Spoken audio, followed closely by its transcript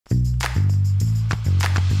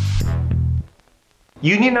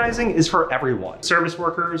Unionizing is for everyone. Service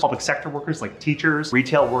workers, public sector workers like teachers,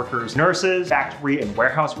 retail workers, nurses, factory and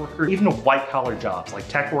warehouse workers, even white-collar jobs like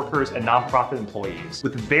tech workers and nonprofit employees.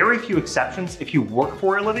 With very few exceptions, if you work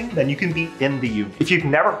for a living, then you can be in the union. If you've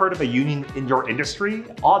never heard of a union in your industry,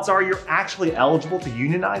 odds are you're actually eligible to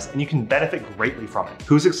unionize and you can benefit greatly from it.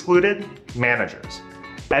 Who's excluded? Managers.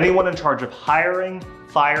 Anyone in charge of hiring,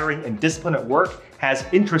 firing, and discipline at work has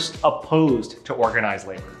interests opposed to organized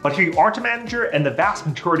labor. But if you aren't a manager, and the vast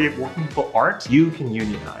majority of working people aren't, you can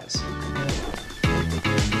unionize.